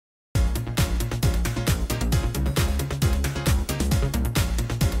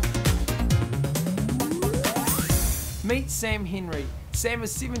Meet Sam Henry. Sam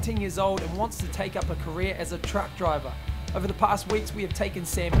is 17 years old and wants to take up a career as a truck driver. Over the past weeks, we have taken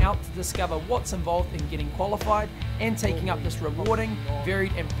Sam out to discover what's involved in getting qualified and taking up this rewarding,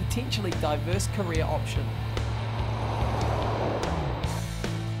 varied and potentially diverse career option.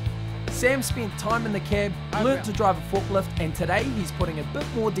 Sam spent time in the cab, learnt to drive a forklift, and today he's putting a bit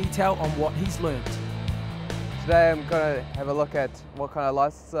more detail on what he's learnt. Today I'm going to have a look at what kind of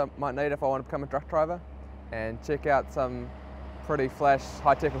license I might need if I want to become a truck driver and check out some pretty flash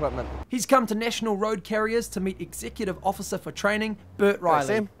high-tech equipment. He's come to National Road Carriers to meet Executive Officer for Training, Bert Riley.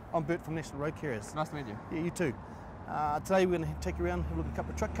 Hey Sam, I'm Bert from National Road Carriers. Nice to meet you. Yeah, you too. Today we're going to take you around and have a look at a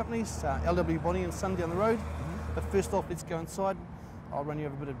couple of truck companies, LW Bonnie and Son down the road. But first off, let's go inside. I'll run you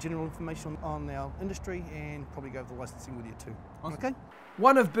over a bit of general information on our industry and probably go over the licensing with you too. Awesome. Okay?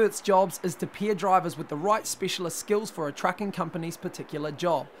 One of Bert's jobs is to pair drivers with the right specialist skills for a trucking company's particular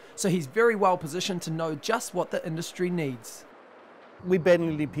job. So he's very well positioned to know just what the industry needs. We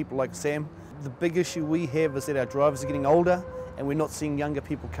badly need people like Sam. The big issue we have is that our drivers are getting older and we're not seeing younger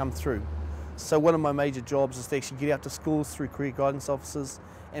people come through. So one of my major jobs is to actually get out to schools through career guidance officers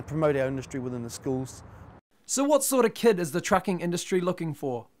and promote our industry within the schools. So what sort of kid is the trucking industry looking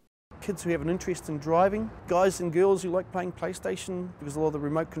for? Kids who have an interest in driving, guys and girls who like playing PlayStation, because a lot of the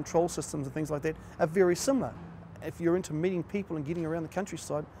remote control systems and things like that are very similar. If you're into meeting people and getting around the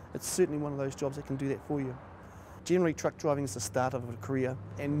countryside, it's certainly one of those jobs that can do that for you. Generally, truck driving is the start of a career,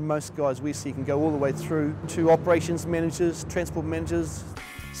 and most guys we see can go all the way through to operations managers, transport managers.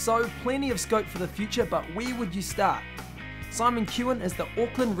 So plenty of scope for the future, but where would you start? Simon Kewen is the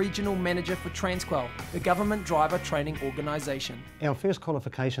Auckland Regional Manager for Transqual, the government driver training organisation. Our first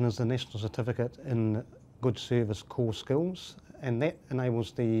qualification is the National Certificate in Good Service Core Skills, and that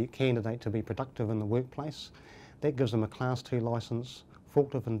enables the candidate to be productive in the workplace. That gives them a Class 2 licence,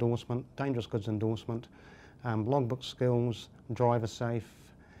 forklift endorsement, dangerous goods endorsement, logbook skills, driver safe,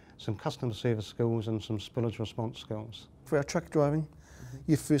 some customer service skills and some spillage response skills. For our truck driving,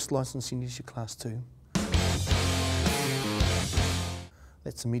 your first licence you need is your Class 2.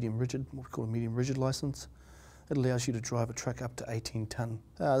 That's a medium rigid, what we call a medium rigid licence. It allows you to drive a truck up to 18 tonne.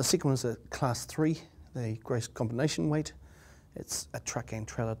 The second one is a Class 3, the gross combination weight. It's a truck and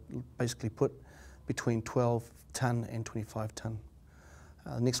trailer basically put between 12 tonne and 25 tonne.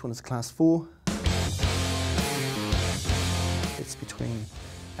 The next one is Class 4. It's between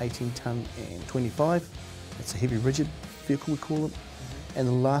 18 tonne and 25. It's a heavy rigid vehicle we call it. And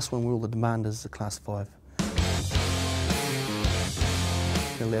the last one where all the demand is the Class 5.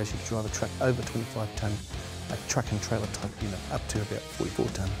 It allows you to drive a truck over 25 tonne, a truck and trailer type unit up to about 44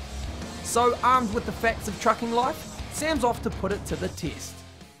 tonne. So armed with the facts of trucking life, Sam's off to put it to the test.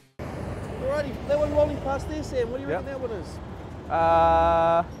 Alrighty, that one rolling past there, Sam, what do you reckon that one is?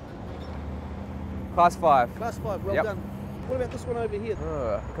 Class 5. Class 5, well done. What about this one over here?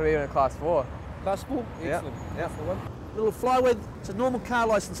 Could be even a Class 4. Class 4? Excellent. Yep. That's the one. Little flyway, it's a normal car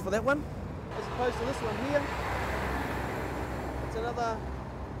licence for that one, as opposed to this one here. It's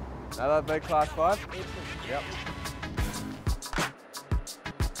Another big Class 5? Excellent. Yep.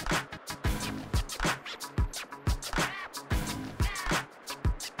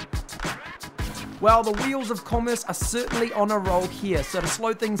 Well, the wheels of commerce are certainly on a roll here, so to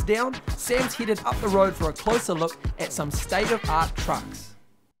slow things down, Sam's headed up the road for a closer look at some state-of-art trucks.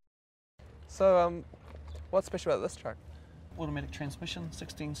 So, what's special about this truck? Automatic transmission,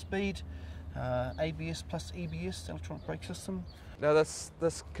 16 speed, ABS plus EBS, electronic brake system. Now this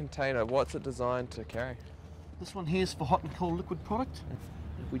container, what's it designed to carry? This one here is for hot and cold liquid product.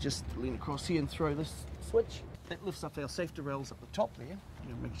 If we just lean across here and throw this switch, that lifts up our safety rails up the top there,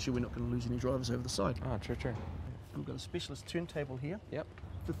 making sure we're not going to lose any drivers over the side. Oh, true. We've got a specialist turntable here. Yep.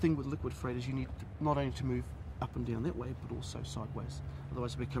 The thing with liquid freight is you need not only to move up and down that way, but also sideways.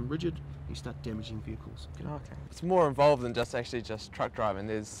 Otherwise they become rigid, you start damaging vehicles. Okay. It's more involved than just truck driving.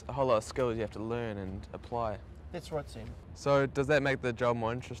 There's a whole lot of skills you have to learn and apply. That's right, Sam. So does that make the job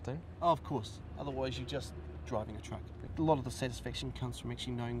more interesting? Oh, of course. Otherwise you're just driving a truck. A lot of the satisfaction comes from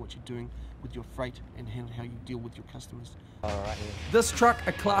actually knowing what you're doing with your freight and how you deal with your customers. Alright. This truck,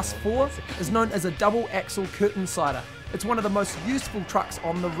 a Class 4, is known as a double axle curtain sider. It's one of the most useful trucks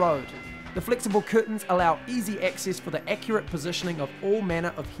on the road. The flexible curtains allow easy access for the accurate positioning of all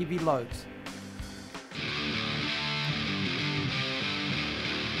manner of heavy loads.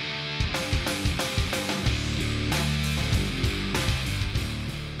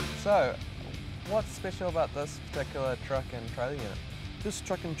 So, what's special about this particular truck and trailer unit? This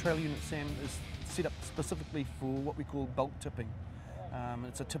truck and trailer unit, Sam, is set up specifically for what we call bulk tipping.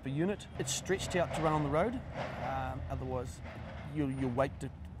 It's a tipper unit. It's stretched out to run on the road, otherwise your weight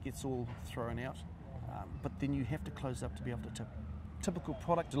gets all thrown out. but then you have to close up to be able to tip. Typical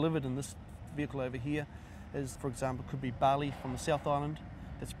product delivered in this vehicle over here is, for example, could be barley from the South Island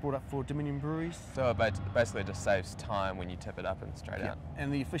that's brought up for Dominion breweries. So it basically just saves time when you tip it up and straight out.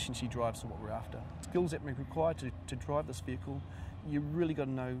 And the efficiency drives are what we're after. Skills that may be required to drive this vehicle, you really got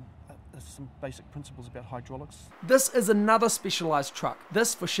to know some basic principles about hydraulics. This is another specialised truck,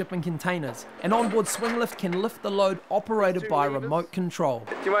 this for shipping containers. An onboard swing lift can lift the load operated by remote control.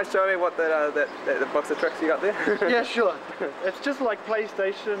 Do you mind showing me what that box of tricks you got there? Yeah, sure. It's just like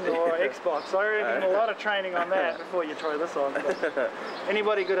PlayStation or Xbox. I reckon a lot of training on that before you try this on. But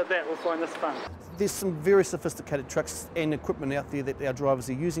anybody good at that will find this fun. There's some very sophisticated trucks and equipment out there that our drivers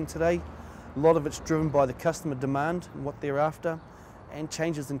are using today. A lot of it's driven by the customer demand and what they're after, and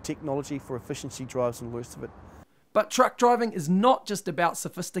changes in technology for efficiency drives and the rest of it. But truck driving is not just about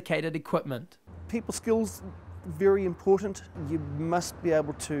sophisticated equipment. People skills, very important. You must be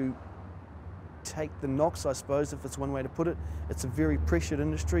able to take the knocks, I suppose, if it's one way to put it. It's a very pressured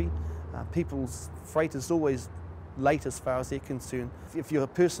industry. People's freight is always late as far as they're concerned. If you're a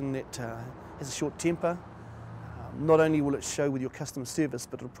person that has a short temper, not only will it show with your customer service,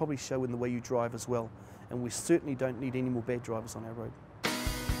 but it'll probably show in the way you drive as well. And we certainly don't need any more bad drivers on our road.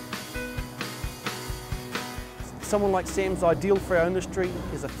 Someone like Sam's ideal for our industry.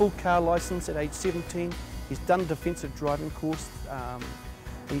 He has a full car licence at age 17. He's done a defensive driving course.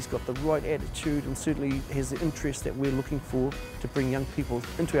 He's got the right attitude and certainly has the interest that we're looking for to bring young people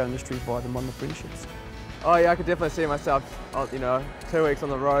into our industry via the modern apprenticeships. Oh yeah, I could definitely see myself, 2 weeks on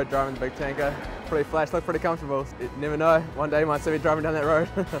the road driving the big tanker. Pretty flash, look pretty comfortable. You never know, one day you might see me driving down that road.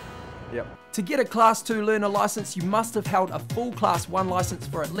 Yep. To get a Class 2 learner licence, you must have held a full Class 1 licence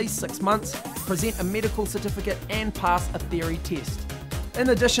for at least 6 months, present a medical certificate and pass a theory test. In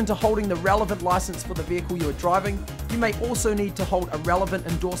addition to holding the relevant licence for the vehicle you are driving, you may also need to hold a relevant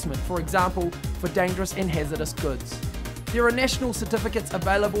endorsement, for example, for dangerous and hazardous goods. There are national certificates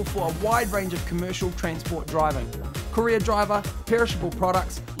available for a wide range of commercial transport driving. Courier driver, perishable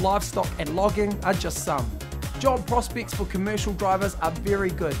products, livestock and logging are just some. Job prospects for commercial drivers are very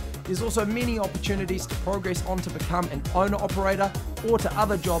good. There's also many opportunities to progress on to become an owner-operator or to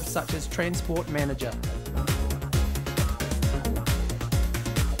other jobs such as transport manager.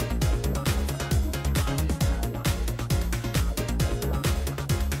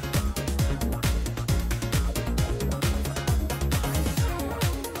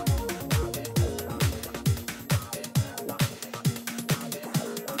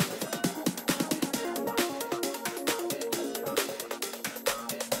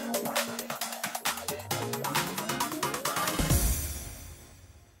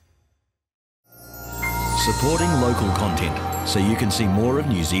 Supporting local content so you can see more of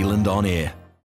New Zealand on air.